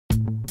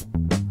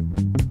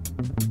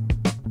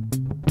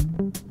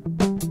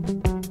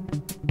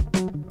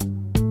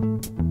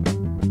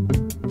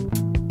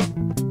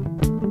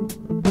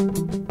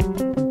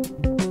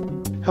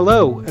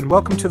Hello, and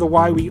welcome to the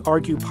Why We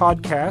Argue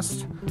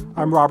podcast.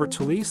 I'm Robert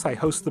Talese. I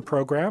host the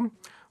program.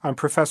 I'm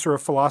professor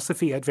of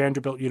philosophy at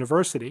Vanderbilt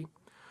University.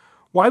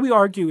 Why We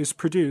Argue is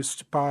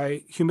produced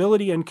by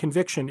Humility and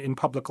Conviction in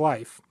Public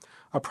Life,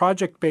 a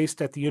project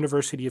based at the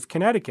University of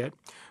Connecticut,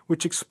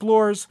 which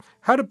explores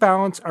how to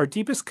balance our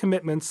deepest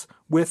commitments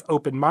with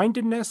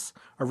open-mindedness,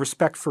 a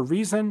respect for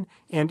reason,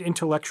 and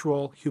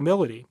intellectual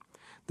humility.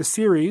 The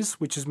series,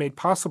 which is made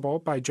possible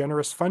by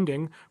generous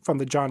funding from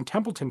the John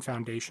Templeton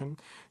Foundation,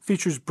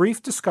 features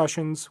brief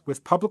discussions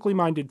with publicly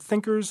minded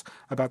thinkers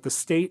about the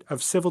state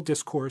of civil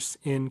discourse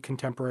in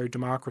contemporary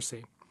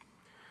democracy.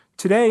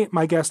 Today,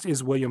 my guest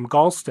is William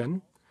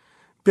Galston.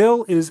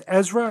 Bill is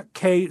Ezra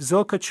K.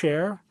 Zilkha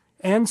Chair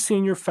and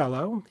Senior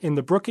Fellow in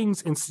the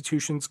Brookings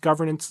Institution's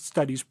Governance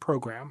Studies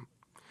program.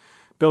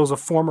 Bill is a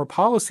former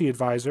policy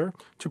advisor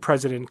to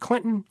President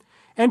Clinton,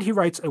 and he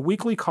writes a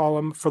weekly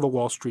column for the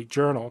Wall Street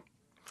Journal.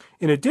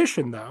 In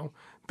addition, though,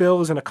 Bill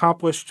is an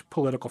accomplished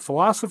political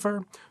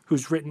philosopher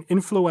who's written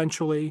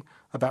influentially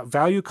about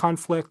value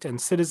conflict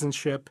and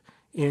citizenship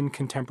in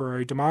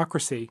contemporary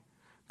democracy.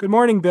 Good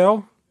morning,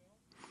 Bill.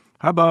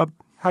 Hi, Bob.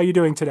 How are you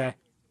doing today?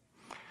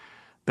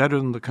 Better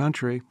than the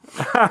country.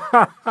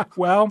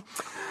 Well,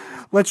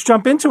 let's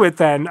jump into it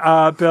then,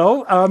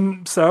 Bill.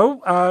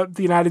 The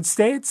United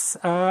States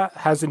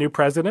has a new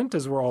president,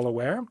 as we're all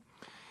aware,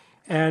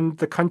 and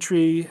the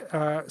country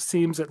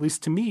seems, at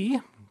least to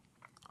me,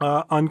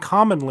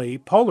 uncommonly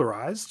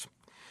polarized.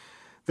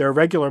 There are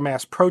regular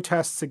mass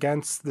protests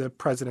against the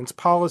president's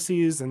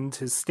policies and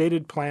his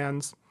stated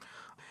plans.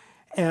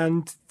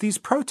 And these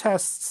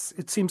protests,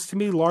 it seems to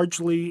me,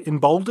 largely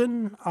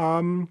embolden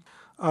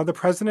the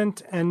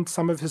president and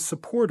some of his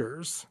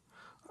supporters.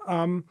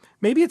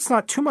 Maybe it's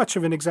not too much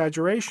of an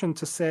exaggeration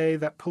to say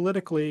that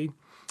politically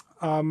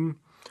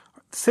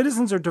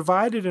citizens are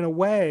divided in a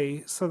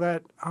way so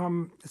that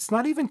it's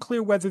not even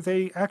clear whether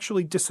they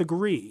actually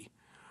disagree.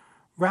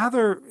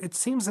 Rather, it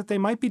seems that they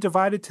might be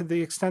divided to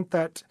the extent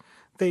that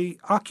they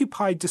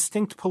occupy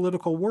distinct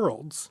political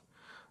worlds,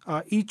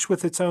 each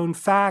with its own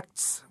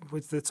facts,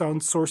 with its own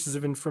sources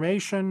of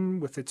information,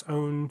 with its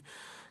own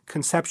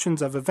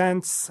conceptions of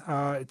events,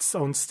 its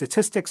own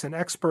statistics and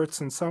experts,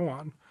 and so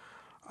on.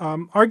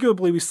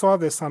 Arguably, we saw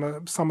this on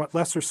a somewhat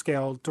lesser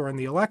scale during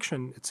the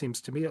election, it seems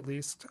to me at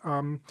least.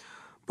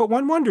 But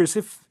one wonders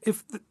if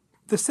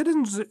the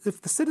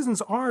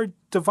citizens are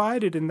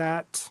divided in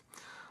that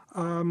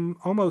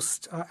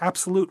almost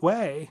absolute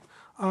way,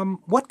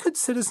 what could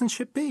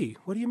citizenship be?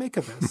 What do you make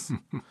of this?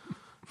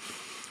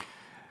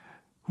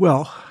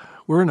 Well,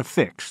 we're in a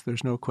fix.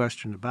 There's no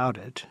question about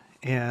it.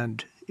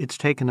 And it's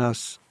taken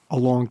us a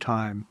long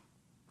time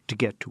to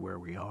get to where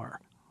we are.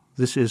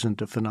 This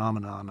isn't a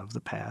phenomenon of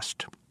the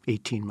past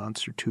 18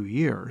 months or 2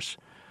 years.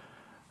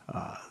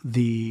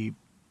 The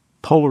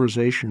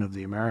polarization of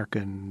the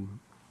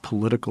American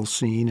political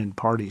scene and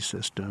party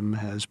system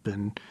has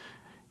been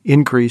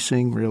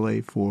increasing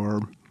really for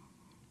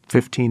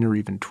 15 or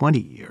even 20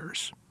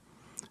 years.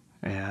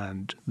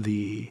 And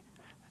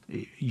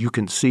you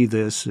can see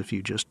this if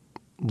you just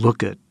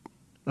look at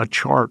a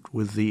chart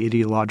with the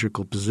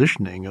ideological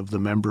positioning of the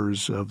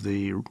members of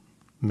the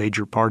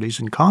major parties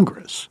in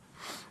Congress.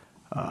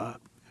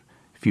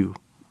 If you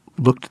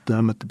looked at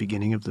them at the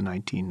beginning of the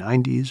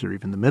 1990s or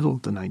even the middle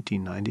of the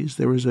 1990s,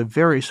 there was a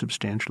very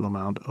substantial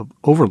amount of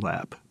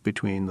overlap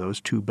between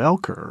those two bell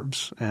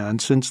curves. And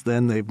since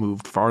then, they've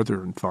moved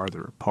farther and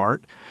farther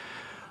apart.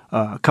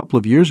 A couple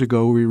of years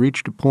ago, we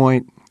reached a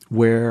point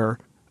where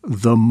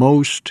the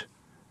most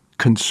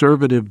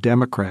conservative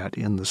Democrat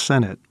in the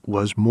Senate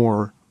was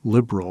more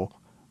liberal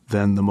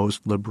than the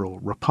most liberal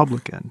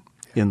Republican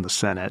in the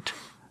Senate.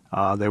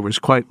 There was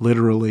quite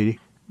literally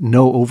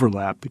no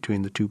overlap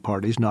between the two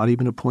parties, not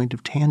even a point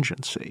of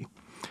tangency.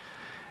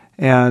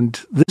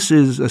 And this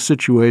is a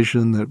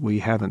situation that we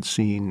haven't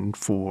seen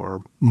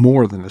for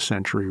more than a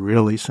century,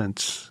 really,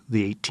 since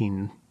the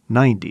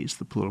 1890s,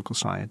 the political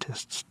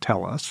scientists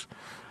tell us.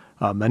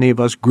 Many of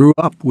us grew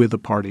up with a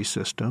party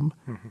system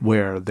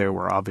where there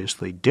were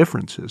obviously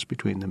differences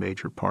between the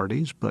major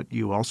parties, but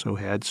you also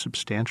had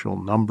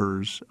substantial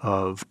numbers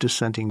of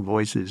dissenting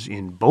voices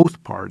in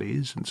both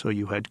parties. And so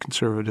you had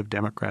conservative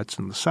Democrats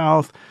in the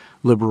South,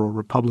 liberal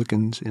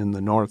Republicans in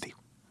the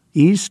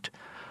Northeast,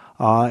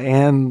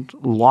 and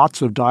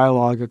lots of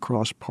dialogue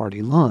across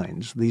party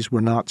lines. These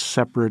were not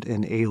separate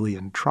and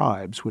alien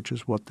tribes, which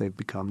is what they've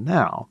become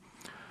now.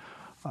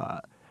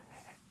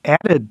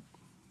 Added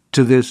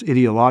to this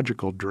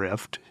ideological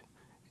drift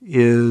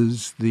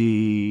is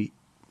the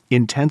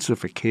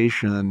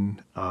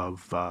intensification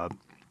of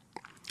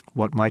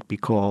what might be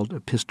called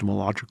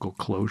epistemological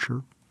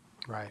closure,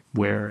 Right.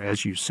 where,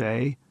 as you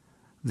say,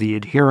 the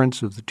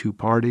adherents of the two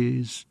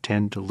parties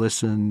tend to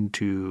listen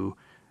to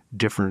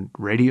different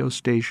radio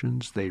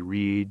stations, they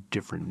read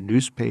different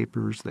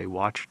newspapers, they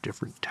watch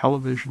different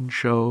television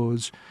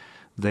shows,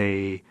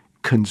 they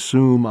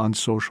consume on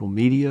social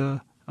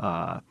media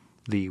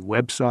the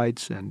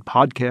websites and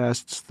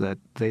podcasts that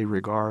they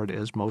regard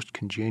as most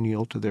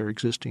congenial to their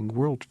existing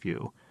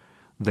worldview.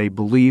 They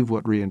believe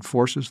what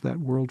reinforces that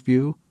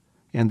worldview,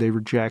 and they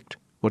reject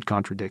what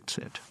contradicts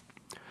it.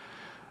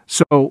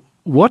 So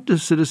what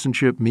does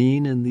citizenship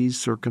mean in these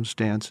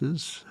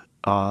circumstances?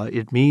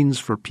 It means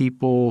for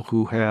people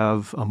who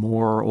have a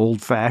more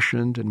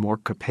old-fashioned and more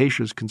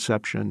capacious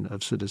conception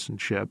of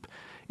citizenship,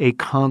 a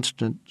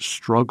constant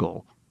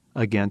struggle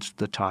against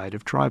the tide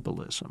of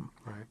tribalism.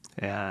 Right.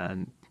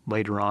 And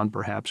later on,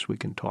 perhaps we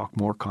can talk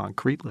more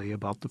concretely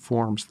about the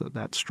forms that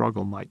that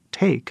struggle might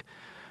take,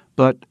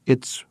 but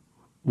it's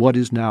what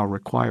is now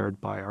required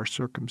by our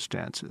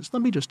circumstances.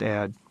 Let me just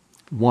add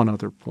one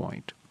other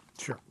point.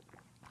 Sure.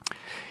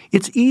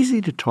 It's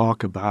easy to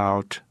talk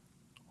about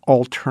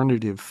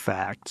alternative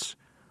facts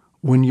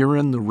when you're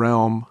in the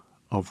realm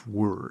of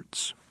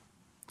words.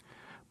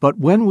 But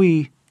when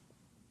we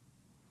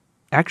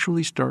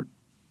actually start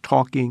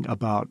talking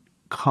about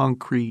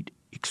concrete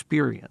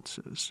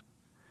experiences,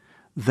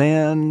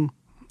 then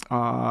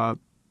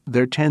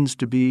there tends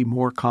to be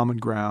more common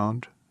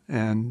ground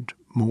and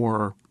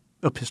more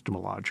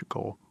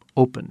epistemological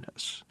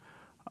openness.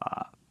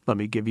 Let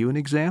me give you an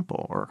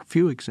example or a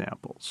few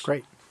examples.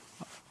 Great.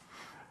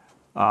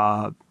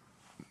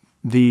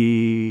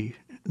 The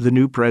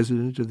new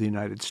president of the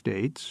United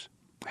States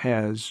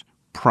has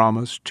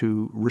promised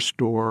to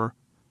restore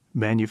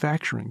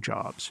manufacturing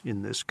jobs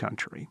in this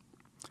country.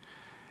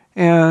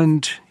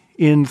 And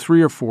in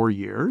 3 or 4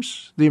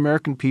 years, the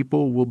American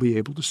people will be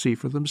able to see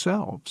for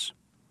themselves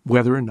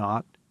whether or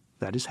not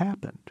that has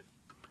happened.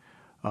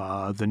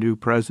 The new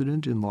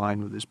president, in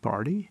line with his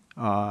party,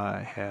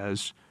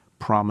 has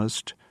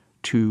promised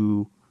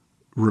to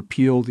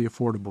repeal the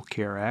Affordable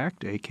Care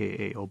Act,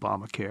 a.k.a.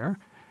 Obamacare,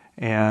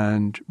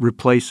 and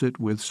replace it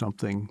with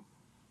something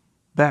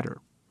better.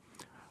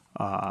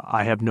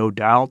 I have no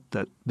doubt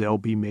that there'll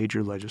be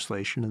major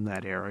legislation in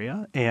that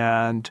area,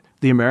 and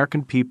the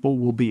American people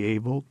will be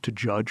able to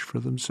judge for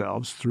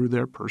themselves through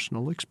their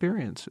personal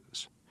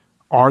experiences.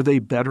 Are they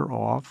better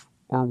off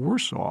or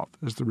worse off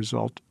as the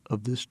result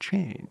of this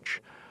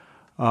change?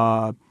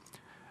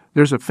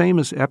 There's a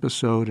famous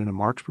episode in a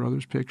Marx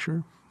Brothers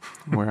picture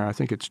where I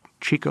think it's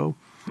Chico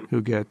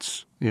who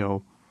gets,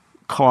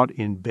 caught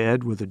in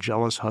bed with a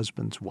jealous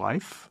husband's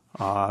wife.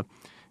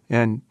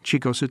 And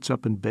Chico sits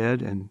up in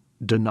bed and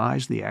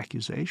denies the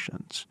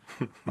accusations.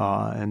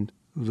 And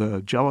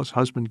the jealous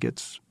husband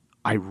gets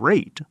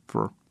irate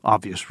for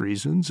obvious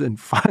reasons and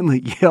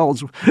finally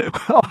yells,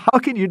 "Well, how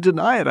can you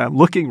deny it? I'm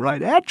looking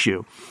right at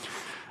you."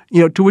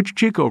 To which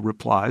Chico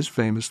replies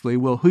famously,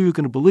 "Well, who are you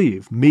going to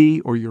believe,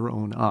 me or your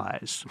own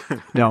eyes?"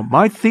 Now,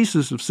 my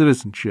thesis of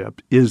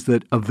citizenship is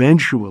that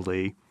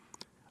eventually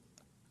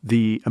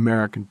the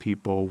American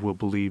people will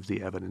believe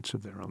the evidence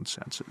of their own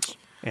senses,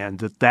 and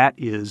that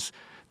is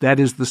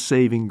the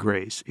saving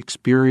grace,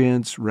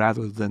 experience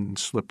rather than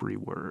slippery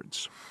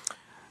words.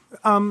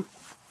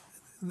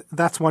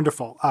 That's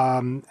wonderful,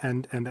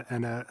 and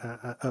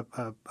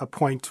a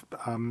point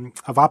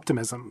of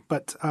optimism.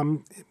 But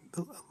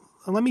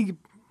let me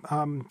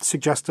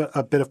suggest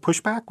a bit of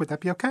pushback. Would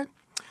that be okay?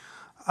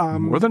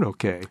 More than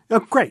okay. Oh,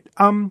 great.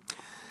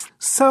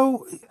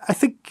 So I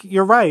think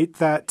you're right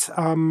that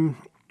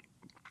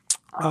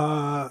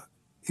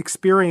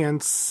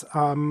experience,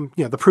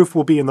 the proof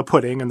will be in the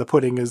pudding, and the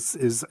pudding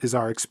is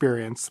our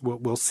experience.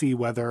 We'll see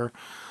whether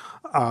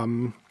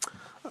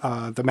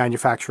the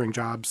manufacturing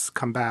jobs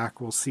come back.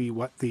 We'll see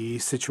what the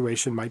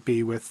situation might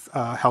be with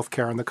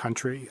healthcare in the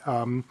country.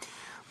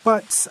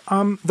 But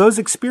those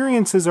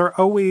experiences are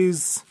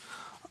always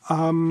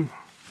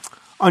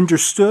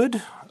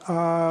understood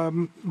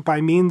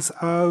by means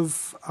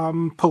of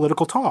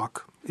political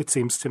talk, it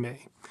seems to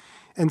me.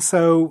 And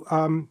so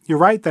you're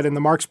right that in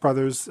the Marx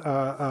Brothers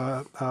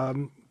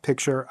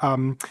picture,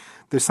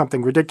 there's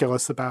something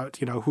ridiculous about,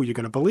 who you're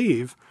going to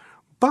believe.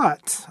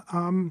 But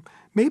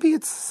maybe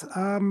it's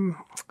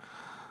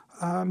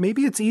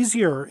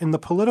easier in the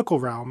political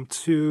realm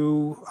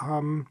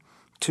to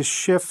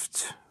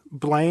shift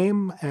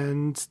blame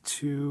and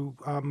to,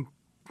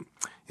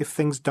 if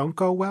things don't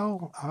go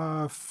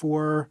well,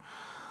 for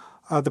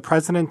the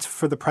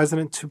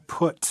president to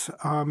put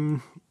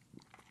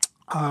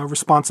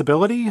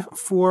responsibility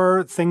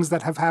for things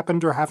that have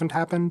happened or haven't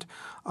happened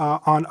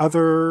on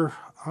other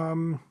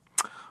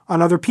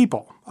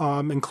people,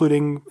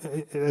 including,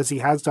 as he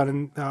has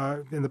done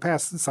in the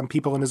past, some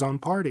people in his own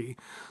party.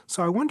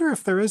 So I wonder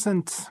if there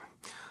isn't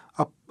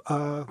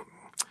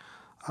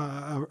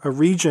a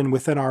region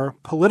within our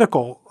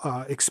political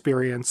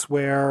experience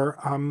where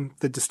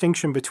the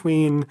distinction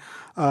between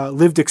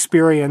lived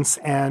experience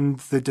and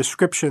the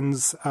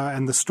descriptions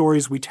and the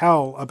stories we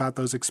tell about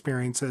those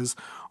experiences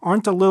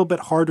aren't a little bit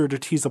harder to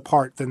tease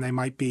apart than they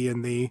might be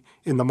in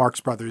the Marx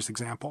Brothers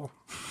example.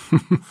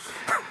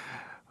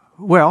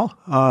 Well,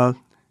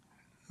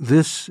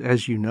 this,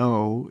 as you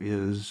know,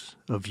 is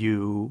a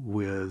view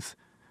with,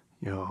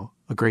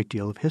 a great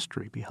deal of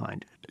history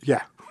behind it.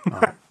 Yeah.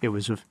 It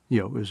was a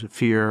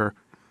fear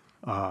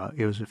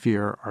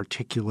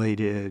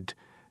articulated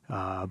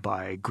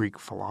by Greek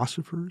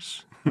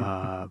philosophers,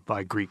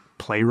 by Greek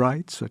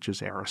playwrights such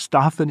as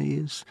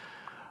Aristophanes.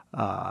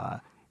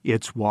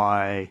 It's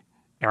why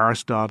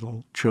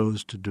Aristotle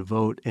chose to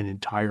devote an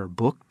entire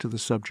book to the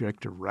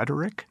subject of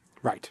rhetoric.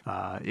 Right.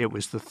 It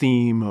was the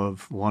theme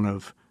of one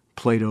of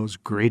Plato's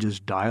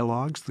greatest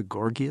dialogues, the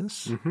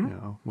Gorgias,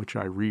 which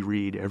I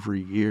reread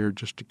every year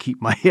just to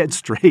keep my head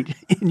straight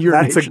in your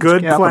That's nation's a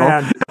good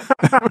capital.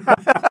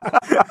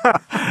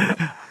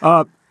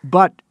 plan.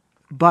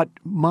 But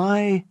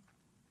my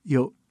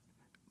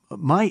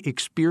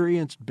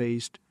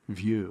experience-based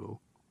view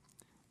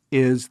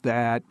is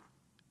that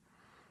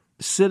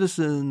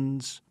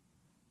citizens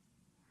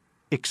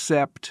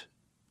accept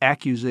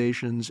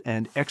accusations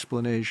and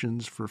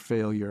explanations for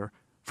failure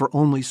for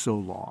only so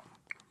long.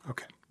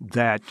 Okay.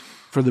 That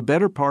for the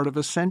better part of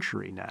a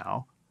century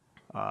now,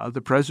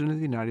 the President of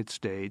the United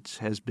States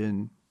has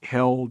been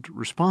held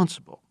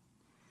responsible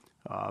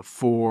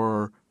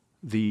for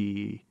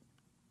the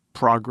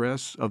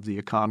progress of the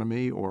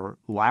economy or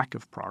lack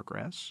of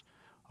progress,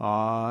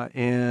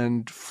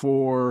 and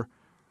for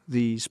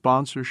the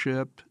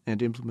sponsorship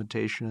and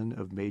implementation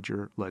of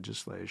major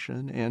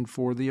legislation and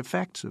for the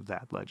effects of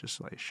that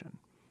legislation.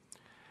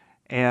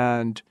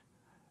 And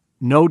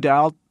no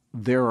doubt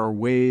there are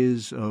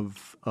ways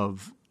of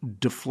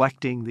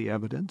deflecting the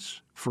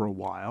evidence for a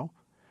while,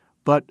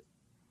 but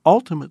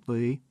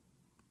ultimately,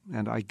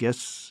 and I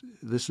guess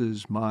this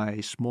is my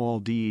small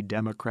d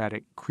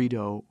democratic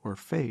credo or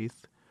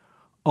faith,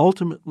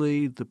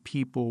 ultimately the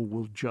people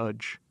will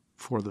judge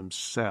for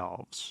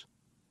themselves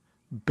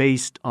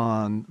based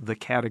on the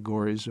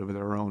categories of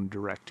their own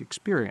direct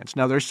experience.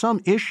 Now, there's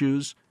some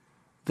issues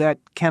that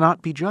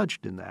cannot be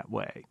judged in that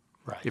way.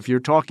 Right. If you're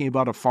talking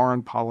about a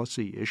foreign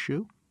policy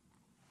issue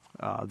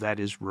that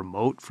is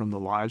remote from the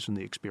lives and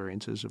the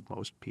experiences of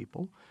most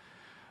people,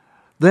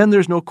 then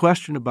there's no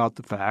question about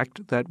the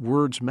fact that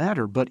words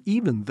matter. But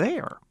even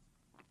there,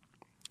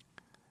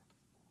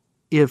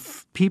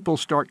 if people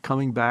start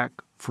coming back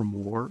from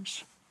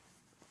wars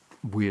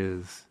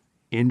with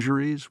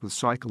injuries, with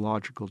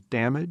psychological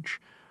damage,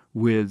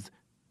 with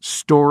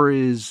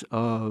stories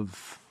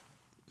of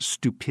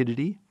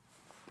stupidity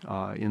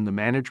in the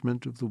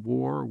management of the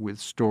war, with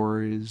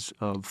stories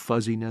of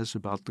fuzziness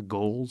about the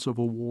goals of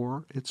a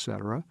war,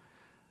 etc.,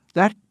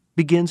 that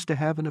begins to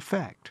have an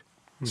effect.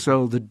 Mm-hmm.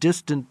 So the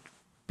distant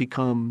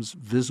becomes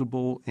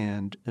visible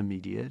and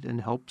immediate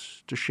and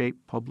helps to shape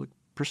public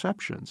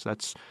perceptions.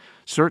 That's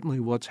certainly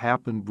what's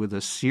happened with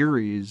a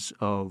series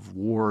of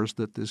wars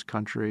that this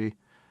country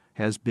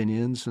has been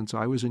in since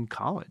I was in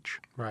college.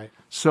 Right.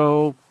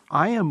 So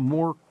I am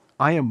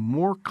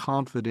more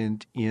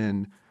confident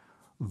in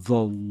the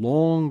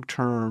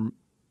long-term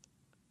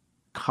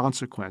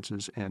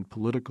consequences and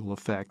political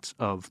effects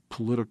of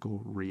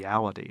political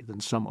reality than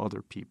some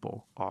other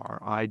people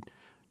are. I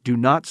do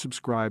not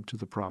subscribe to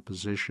the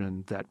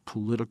proposition that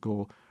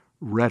political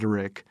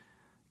rhetoric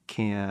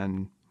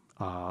can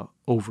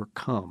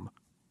overcome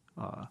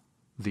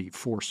the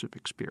force of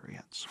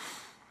experience.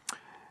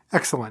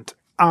 Excellent.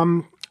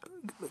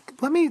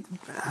 Let me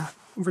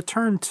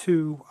return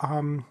to,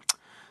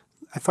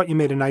 I thought you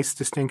made a nice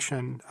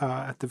distinction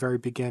at the very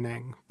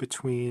beginning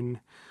between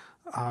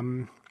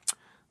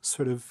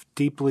sort of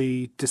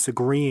deeply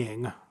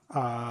disagreeing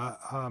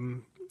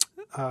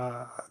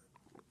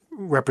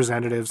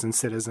representatives and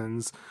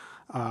citizens,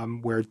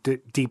 where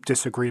deep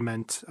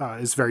disagreement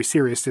is very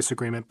serious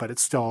disagreement, but it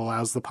still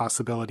allows the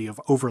possibility of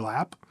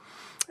overlap.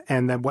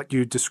 And then what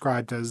you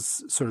described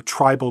as sort of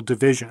tribal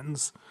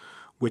divisions,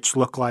 which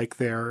look like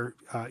they're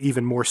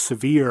even more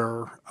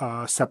severe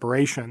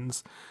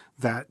separations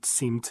that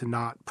seem to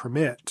not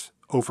permit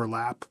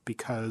overlap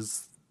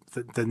because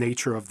the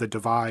nature of the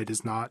divide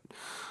is not,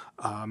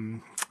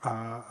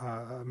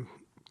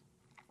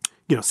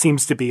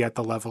 seems to be at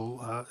the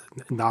level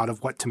not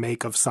of what to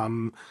make of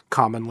some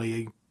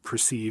commonly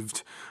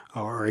perceived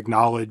or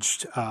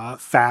acknowledged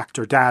fact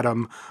or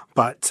datum,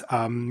 but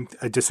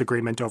a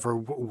disagreement over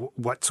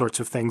what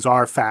sorts of things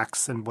are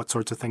facts and what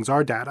sorts of things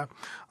are data.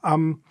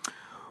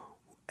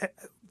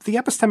 The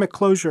epistemic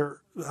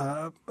closure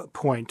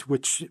point,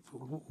 which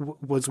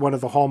was one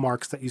of the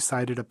hallmarks that you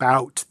cited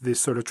about these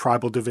sort of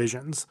tribal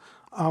divisions,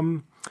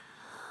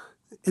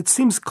 it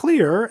seems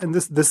clear, and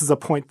this is a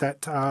point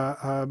that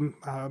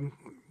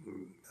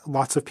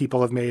lots of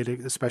people have made,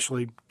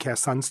 especially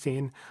Cass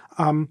Sunstein.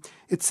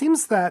 It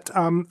seems that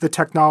the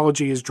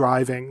technology is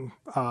driving,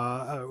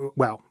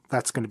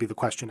 that's going to be the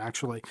question,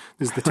 actually.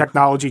 Is the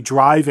technology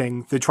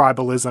driving the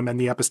tribalism and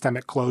the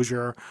epistemic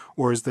closure,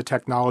 or is the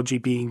technology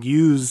being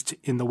used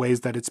in the ways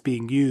that it's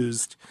being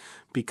used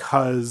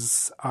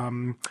because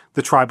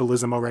the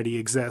tribalism already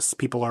exists?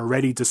 People are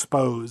already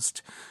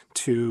disposed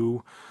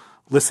to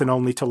listen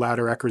only to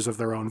louder echoes of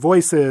their own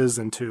voices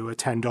and to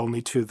attend only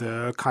to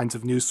the kinds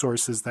of news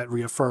sources that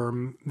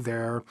reaffirm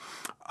their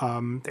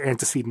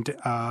antecedent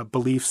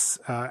beliefs,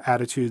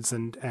 attitudes,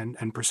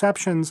 and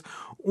perceptions?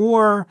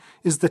 Or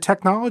is the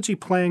technology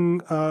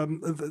playing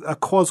a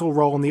causal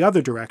role in the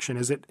other direction?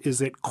 Is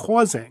it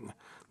causing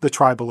the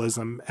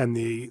tribalism and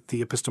the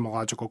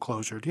epistemological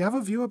closure? Do you have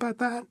a view about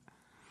that?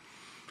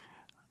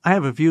 I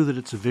have a view that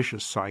it's a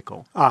vicious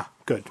cycle. Ah,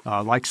 good.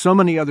 Like so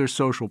many other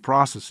social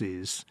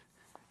processes,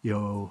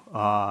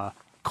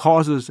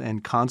 causes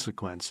and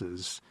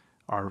consequences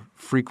are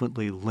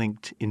frequently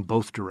linked in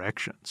both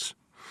directions.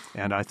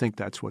 And I think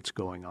that's what's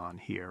going on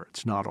here.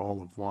 It's not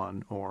all of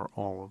one or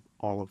all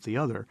of the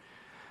other.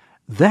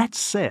 That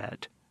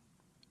said,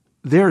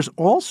 there's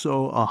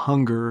also a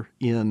hunger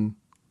in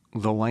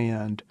the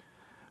land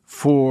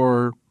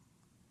for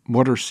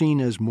what are seen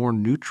as more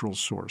neutral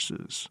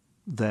sources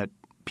that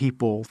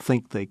people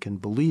think they can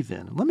believe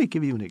in. Let me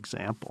give you an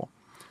example.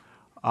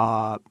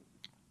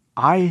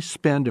 I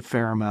spend a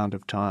fair amount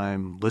of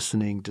time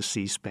listening to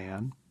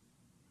C-SPAN.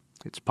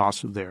 It's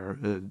possible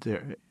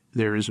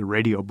there is a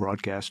radio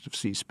broadcast of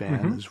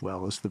C-SPAN as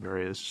well as the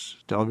various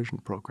television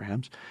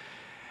programs.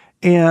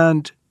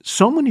 And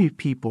so many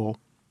people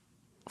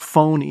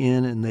phone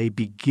in and they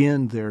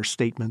begin their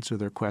statements or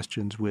their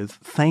questions with,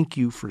 "Thank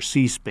you for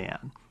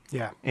C-SPAN."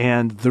 Yeah.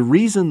 And the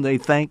reason they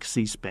thank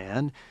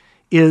C-SPAN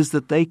is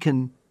that they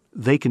can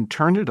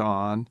turn it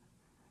on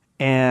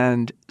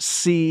and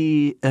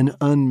see an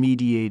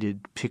unmediated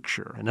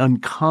picture, an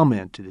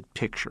uncommented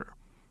picture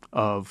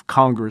of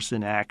Congress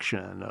in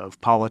action, of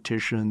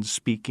politicians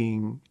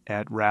speaking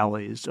at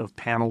rallies, of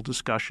panel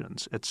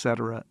discussions, et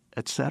cetera,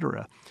 et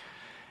cetera.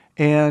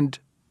 And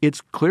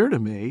it's clear to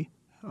me,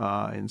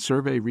 and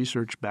survey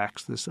research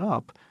backs this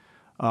up,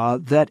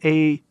 that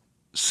a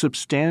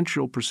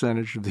substantial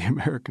percentage of the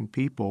American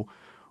people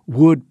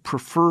would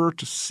prefer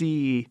to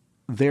see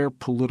their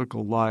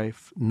political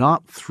life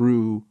not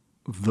through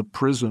the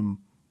prism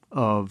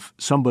of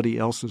somebody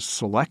else's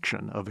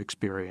selection of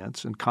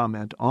experience and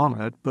comment on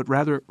it, but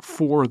rather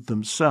for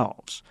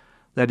themselves.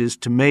 That is,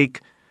 to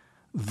make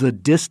the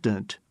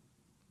distant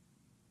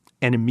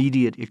an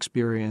immediate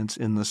experience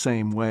in the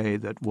same way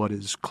that what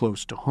is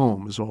close to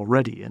home is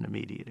already an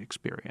immediate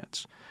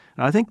experience.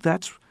 And I think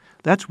that's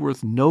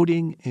worth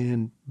noting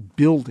and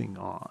building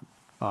on.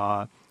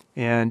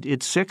 And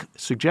it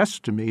suggests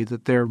to me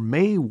that there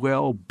may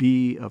well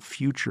be a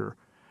future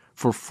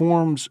for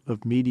forms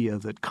of media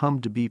that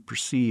come to be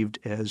perceived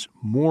as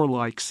more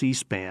like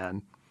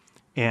C-SPAN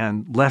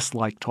and less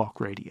like talk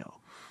radio.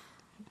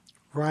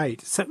 Right.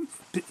 So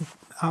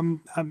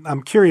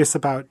I'm curious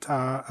about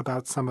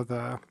some of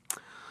the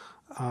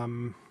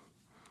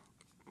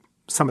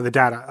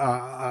data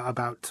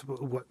about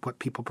what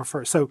people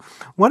prefer. So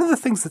one of the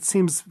things that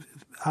seems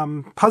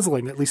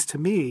puzzling, at least to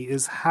me,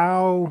 is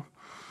how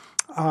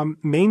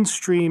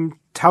mainstream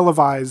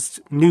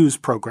televised news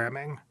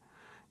programming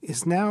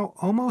is now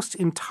almost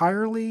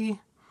entirely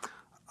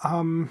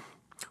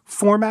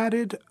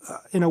formatted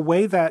in a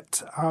way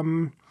that,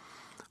 on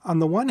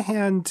the one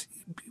hand,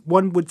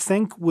 one would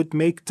think would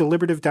make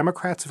deliberative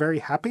Democrats very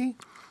happy,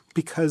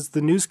 because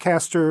the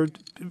newscaster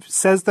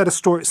says that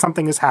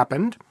something has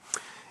happened,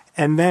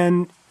 and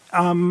then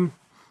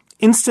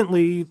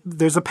instantly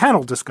there's a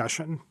panel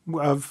discussion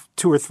of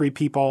two or three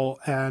people,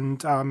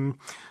 and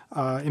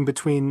in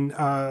between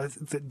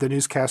the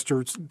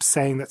newscaster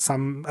saying that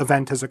some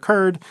event has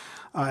occurred,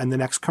 and the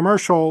next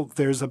commercial,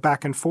 there's a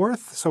back and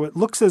forth. So it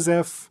looks as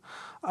if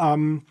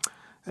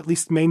at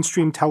least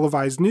mainstream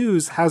televised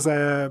news has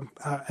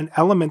an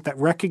element that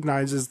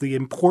recognizes the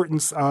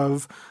importance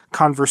of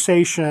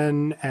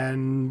conversation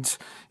and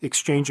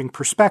exchanging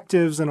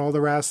perspectives and all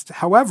the rest.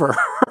 However,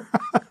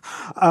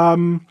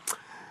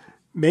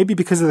 maybe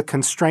because of the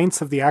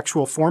constraints of the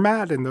actual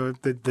format and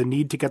the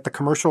need to get the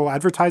commercial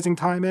advertising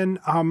time in,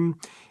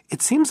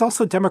 it seems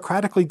also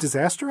democratically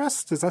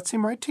disastrous. Does that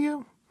seem right to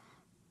you?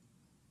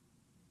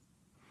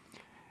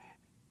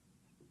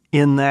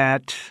 In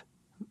that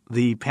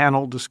the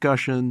panel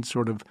discussion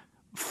sort of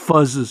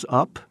fuzzes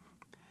up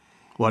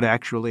what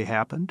actually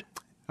happened?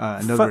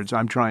 In other words,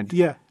 I'm trying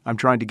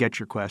to get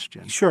your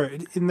question. Sure.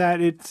 In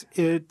that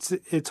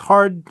it's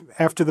hard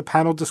after the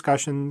panel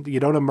discussion. You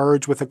don't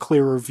emerge with a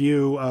clearer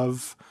view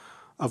of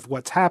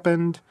what's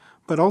happened,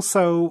 but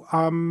also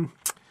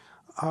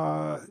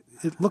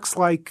it looks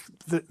like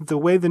the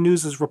way the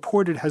news is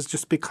reported has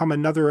just become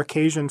another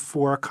occasion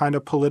for a kind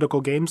of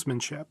political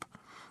gamesmanship,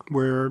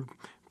 where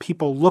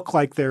people look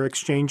like they're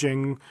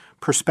exchanging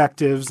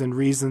perspectives and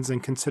reasons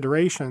and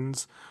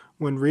considerations,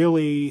 when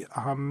really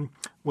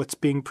what's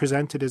being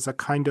presented is a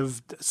kind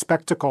of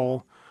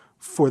spectacle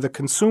for the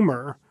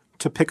consumer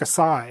to pick a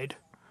side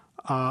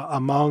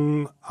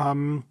among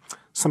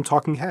some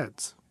talking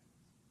heads.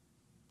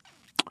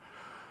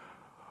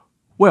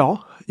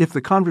 Well, if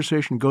the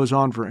conversation goes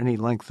on for any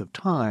length of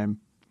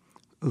time,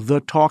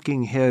 the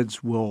talking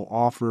heads will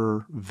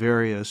offer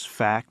various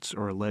facts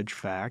or alleged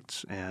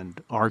facts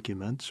and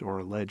arguments or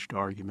alleged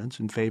arguments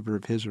in favor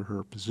of his or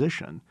her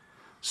position.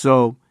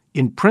 So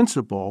in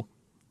principle,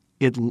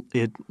 it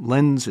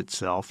lends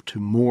itself to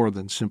more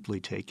than simply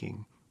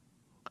taking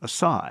a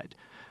side.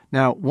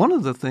 Now, one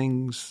of the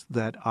things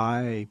that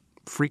I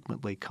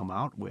frequently come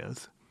out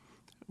with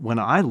when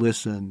I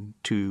listen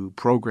to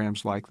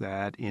programs like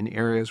that in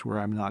areas where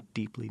I'm not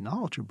deeply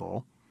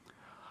knowledgeable,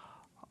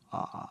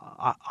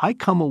 I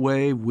come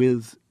away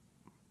with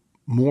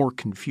more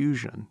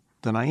confusion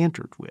than I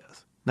entered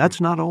with. That's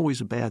not always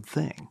a bad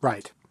thing.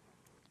 Right.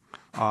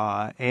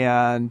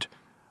 And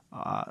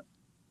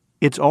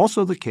it's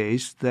also the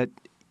case that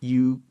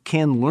you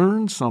can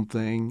learn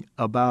something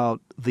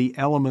about the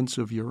elements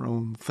of your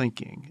own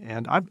thinking.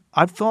 And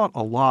I've thought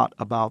a lot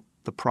about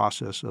the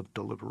process of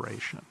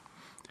deliberation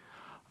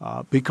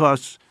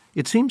because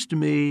it seems to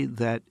me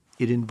that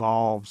it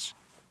involves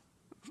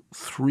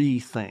three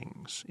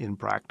things in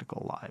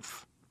practical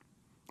life.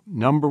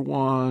 Number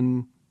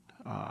one,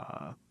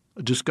 a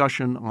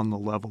discussion on the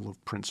level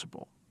of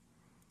principle.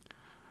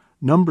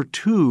 Number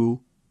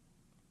two,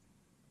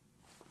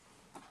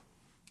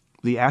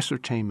 the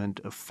ascertainment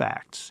of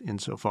facts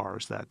insofar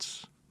as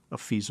that's a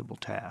feasible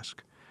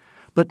task.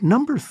 But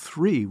number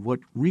three, what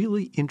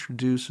really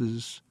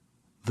introduces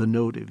the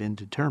note of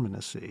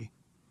indeterminacy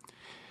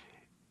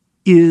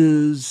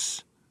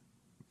is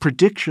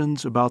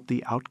predictions about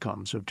the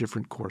outcomes of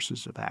different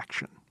courses of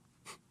action.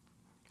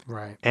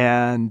 Right.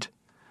 And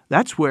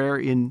that's where,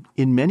 in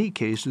many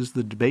cases,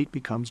 the debate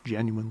becomes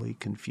genuinely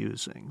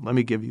confusing. Let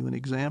me give you an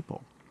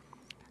example.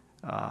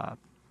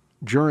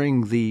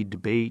 During the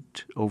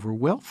debate over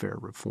welfare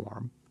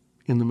reform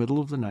in the middle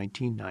of the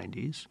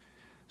 1990s,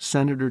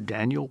 Senator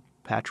Daniel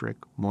Patrick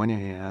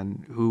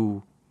Moynihan,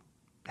 who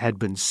had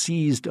been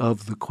seized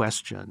of the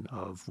question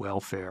of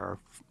welfare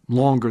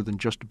longer than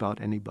just about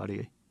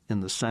anybody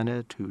in the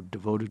Senate, who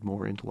devoted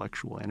more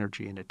intellectual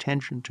energy and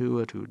attention to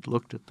it, who'd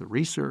looked at the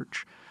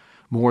research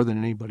more than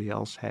anybody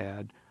else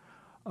had,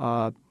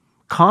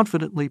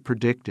 confidently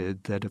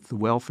predicted that if the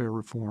welfare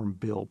reform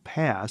bill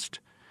passed,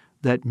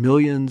 that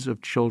millions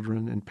of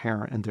children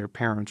and their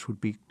parents would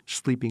be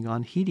sleeping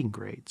on heating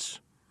grates.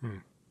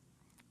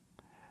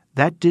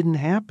 That didn't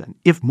happen.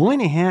 If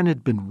Moynihan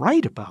had been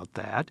right about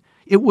that,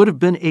 it would have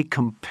been a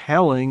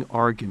compelling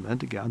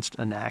argument against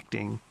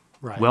enacting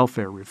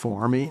welfare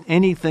reform in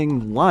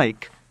anything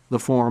like the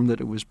form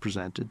that it was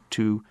presented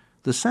to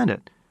the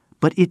Senate.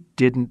 But it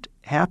didn't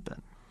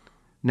happen.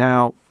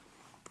 Now,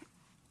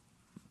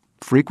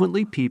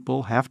 frequently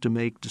people have to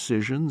make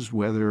decisions,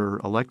 whether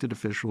elected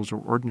officials or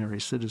ordinary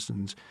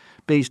citizens,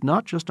 based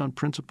not just on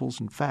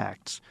principles and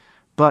facts,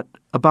 but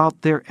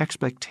about their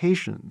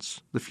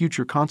expectations, the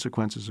future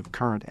consequences of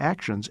current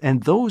actions.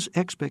 And those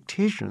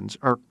expectations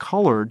are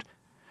colored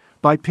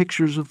by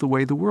pictures of the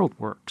way the world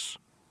works.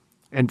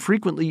 And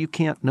frequently you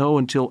can't know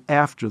until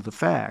after the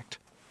fact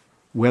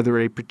whether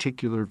a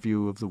particular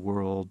view of the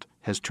world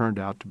has turned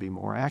out to be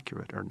more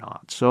accurate or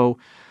not. So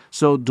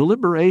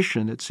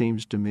deliberation, it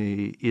seems to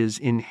me, is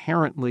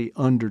inherently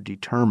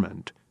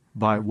underdetermined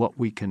by what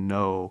we can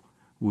know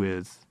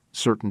with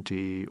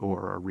certainty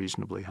or a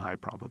reasonably high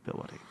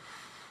probability.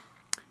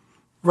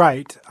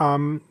 Right.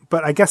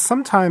 But I guess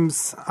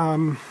sometimes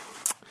the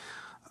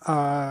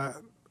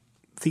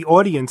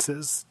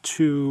audiences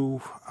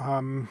to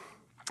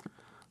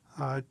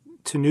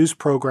news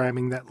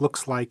programming that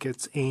looks like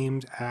it's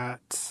aimed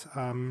at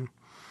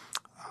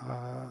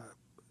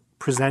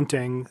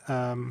presenting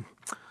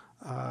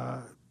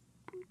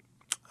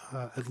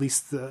at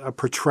least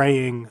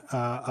portraying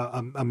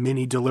a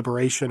mini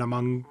deliberation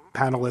among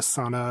panelists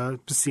on a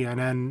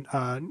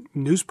CNN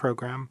news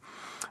program.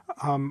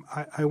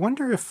 I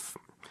wonder if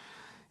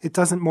it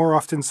doesn't more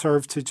often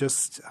serve to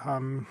just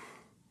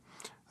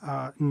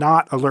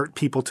not alert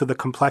people to the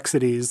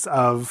complexities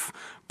of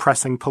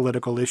pressing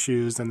political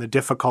issues and the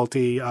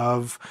difficulty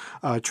of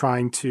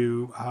trying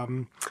to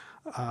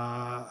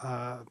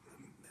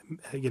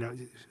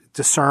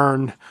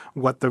discern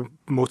what the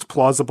most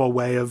plausible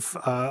way of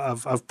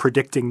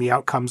predicting the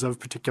outcomes of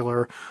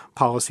particular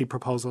policy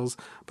proposals.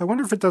 But I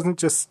wonder if it doesn't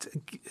just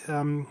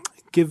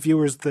give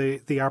viewers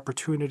the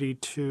opportunity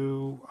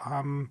to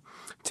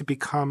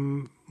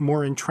become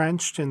more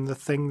entrenched in the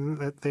thing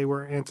that they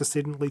were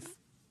antecedently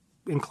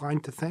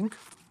inclined to think.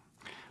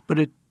 But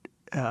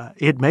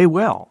it may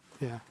well.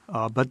 Yeah.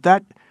 But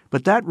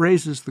that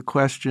raises the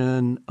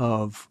question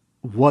of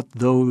what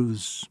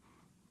those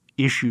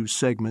issue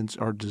segments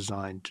are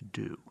designed to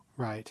do.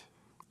 Right.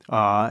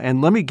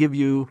 And let me give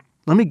you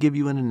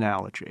an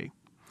analogy.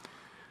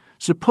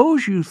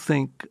 Suppose you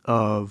think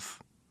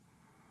of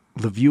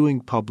the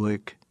viewing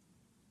public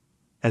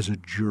as a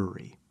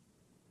jury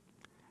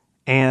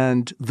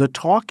and the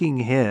talking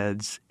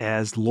heads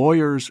as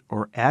lawyers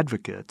or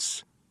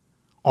advocates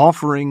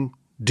offering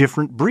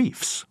different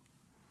briefs.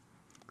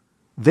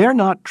 They're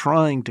not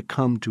trying to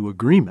come to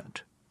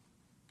agreement.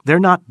 They're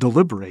not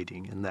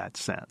deliberating in that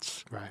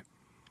sense. Right.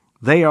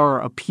 They are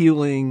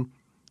appealing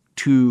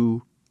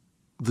to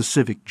the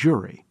civic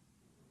jury,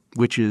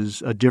 which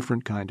is a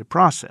different kind of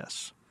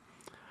process.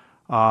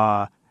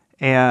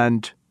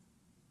 And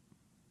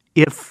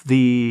if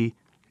the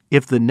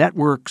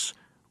networks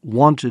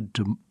wanted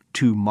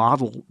to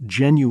model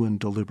genuine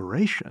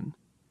deliberation,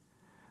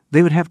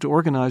 they would have to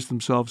organize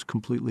themselves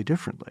completely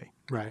differently.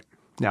 Right.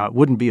 Now, it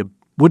wouldn't be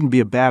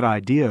a bad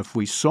idea if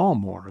we saw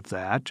more of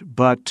that,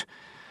 but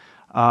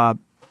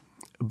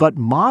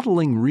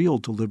modeling real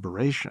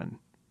deliberation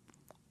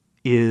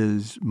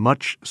is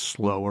much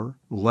slower,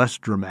 less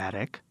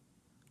dramatic,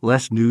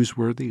 less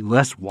newsworthy,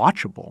 less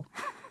watchable.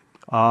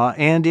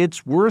 And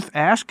it's worth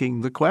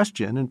asking the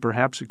question, and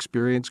perhaps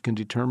experience can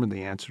determine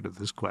the answer to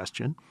this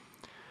question,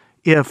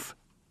 if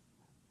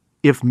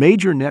if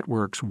major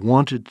networks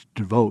wanted to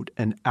devote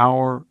an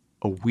hour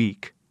a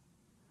week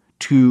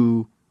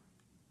to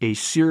a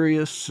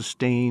serious,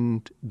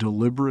 sustained,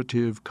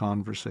 deliberative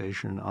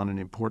conversation on an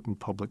important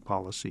public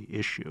policy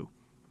issue,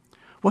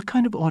 what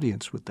kind of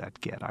audience would that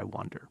get, I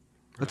wonder?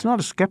 It's not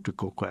a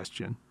skeptical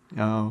question.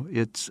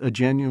 It's a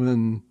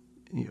genuine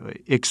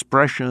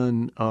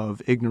expression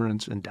of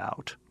ignorance and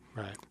doubt.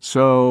 Right.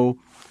 So,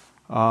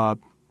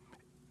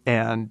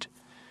 and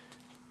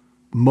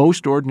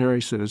most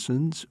ordinary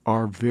citizens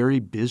are very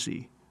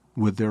busy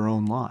with their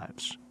own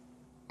lives.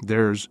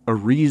 There's a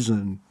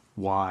reason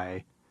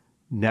why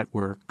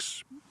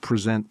networks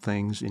present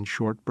things in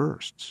short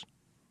bursts,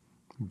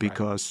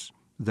 because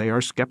they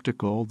are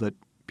skeptical that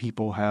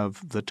people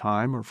have the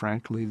time or,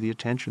 frankly, the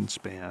attention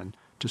span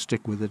to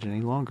stick with it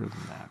any longer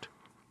than that.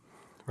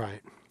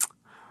 Right.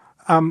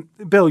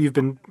 Bill, you've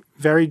been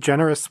very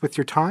generous with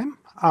your time.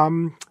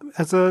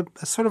 As a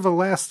sort of a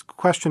last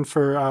question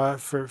for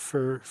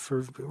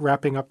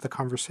wrapping up the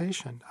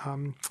conversation,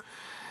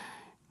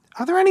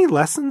 are there any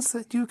lessons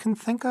that you can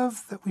think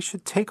of that we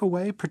should take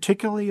away,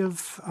 particularly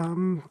of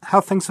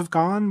how things have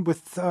gone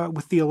with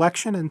the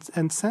election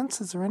and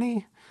since? Is there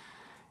any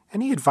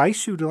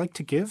advice you'd like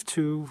to give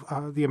to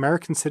the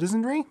American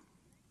citizenry?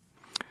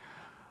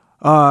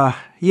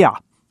 Yeah.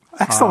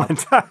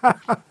 Excellent.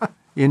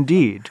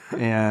 Indeed,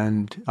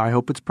 and I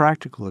hope it's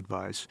practical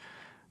advice.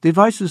 The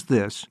advice is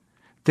this: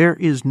 there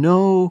is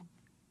no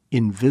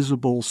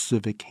invisible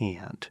civic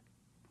hand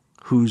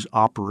whose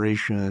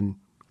operation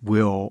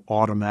will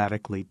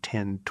automatically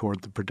tend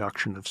toward the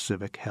production of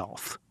civic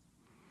health.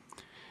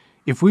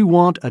 If we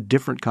want a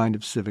different kind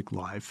of civic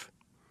life,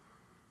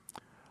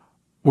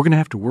 we're going to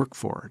have to work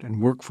for it,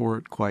 and work for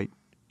it quite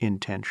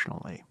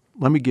intentionally.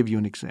 Let me give you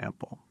an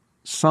example.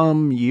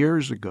 Some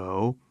years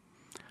ago,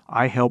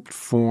 I helped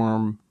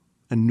form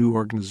a new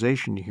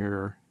organization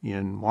here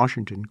in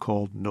Washington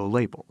called No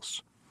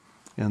Labels.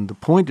 And the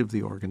point of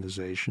the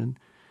organization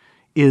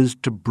is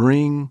to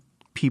bring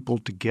people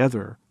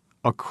together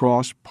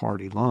across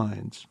party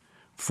lines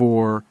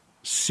for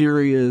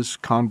serious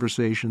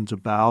conversations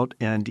about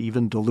and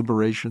even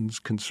deliberations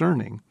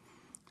concerning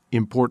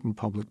important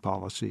public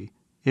policy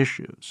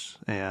issues,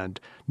 and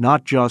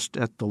not just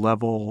at the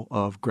level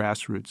of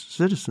grassroots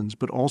citizens,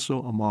 but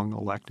also among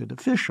elected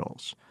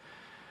officials.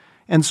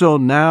 And so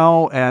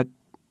now at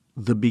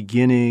the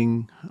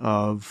beginning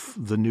of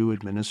the new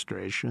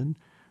administration,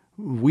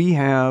 we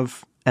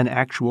have an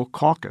actual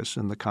caucus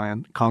in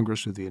the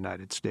Congress of the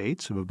United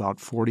States of about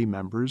 40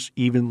 members,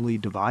 evenly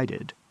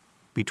divided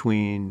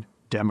between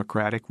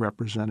Democratic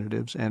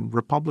representatives and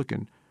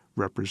Republican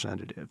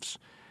representatives.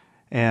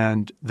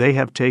 And they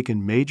have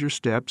taken major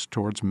steps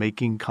towards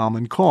making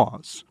common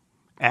cause,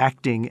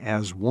 acting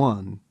as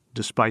one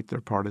despite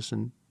their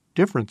partisan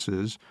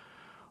differences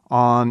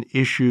on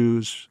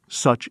issues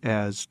such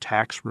as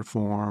tax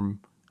reform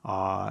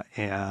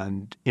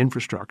and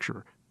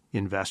infrastructure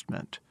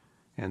investment.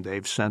 And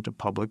they've sent a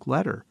public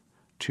letter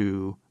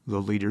to the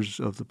leaders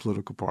of the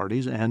political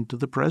parties and to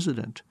the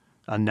president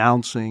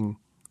announcing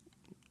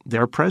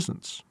their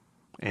presence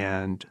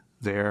and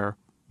their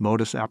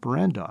modus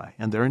operandi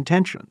and their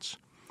intentions.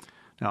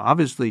 Now,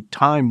 obviously,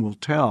 time will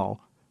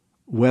tell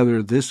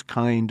whether this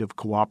kind of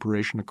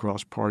cooperation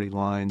across party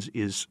lines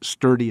is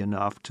sturdy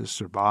enough to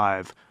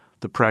survive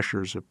the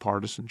pressures of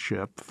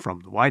partisanship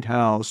from the White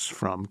House,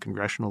 from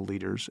congressional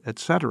leaders,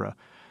 etc.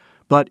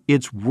 But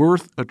it's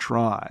worth a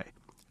try.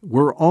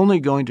 We're only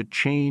going to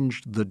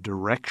change the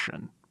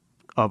direction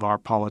of our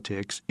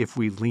politics if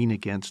we lean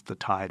against the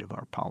tide of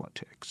our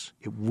politics.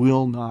 It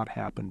will not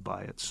happen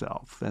by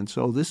itself. And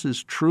so this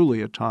is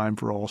truly a time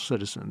for all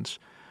citizens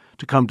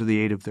to come to the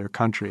aid of their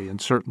country,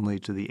 and certainly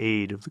to the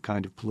aid of the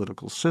kind of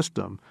political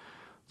system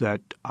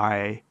that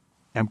I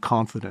am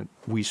confident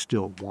we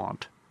still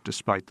want,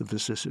 despite the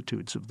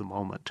vicissitudes of the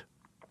moment.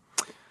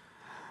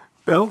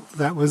 Bill,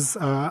 that was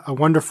a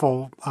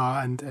wonderful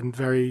and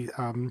very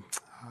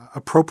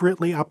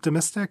appropriately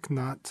optimistic,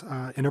 not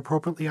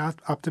inappropriately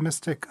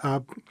optimistic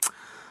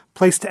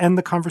place to end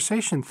the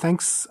conversation.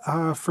 Thanks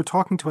for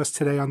talking to us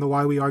today on the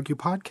Why We Argue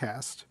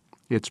podcast.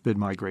 It's been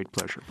my great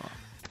pleasure, Bob.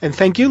 And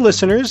thank you,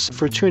 listeners,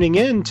 for tuning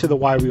in to the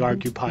Why We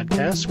Argue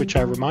podcast, which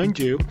I remind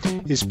you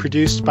is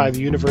produced by the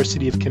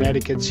University of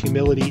Connecticut's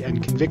Humility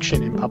and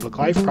Conviction in Public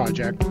Life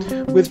Project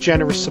with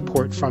generous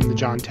support from the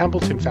John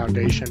Templeton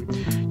Foundation.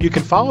 You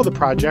can follow the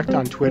project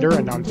on Twitter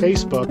and on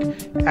Facebook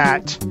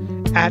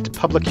at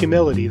Public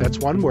Humility. That's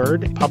one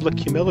word, Public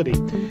Humility.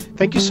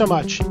 Thank you so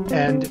much,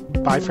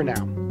 and bye for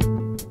now.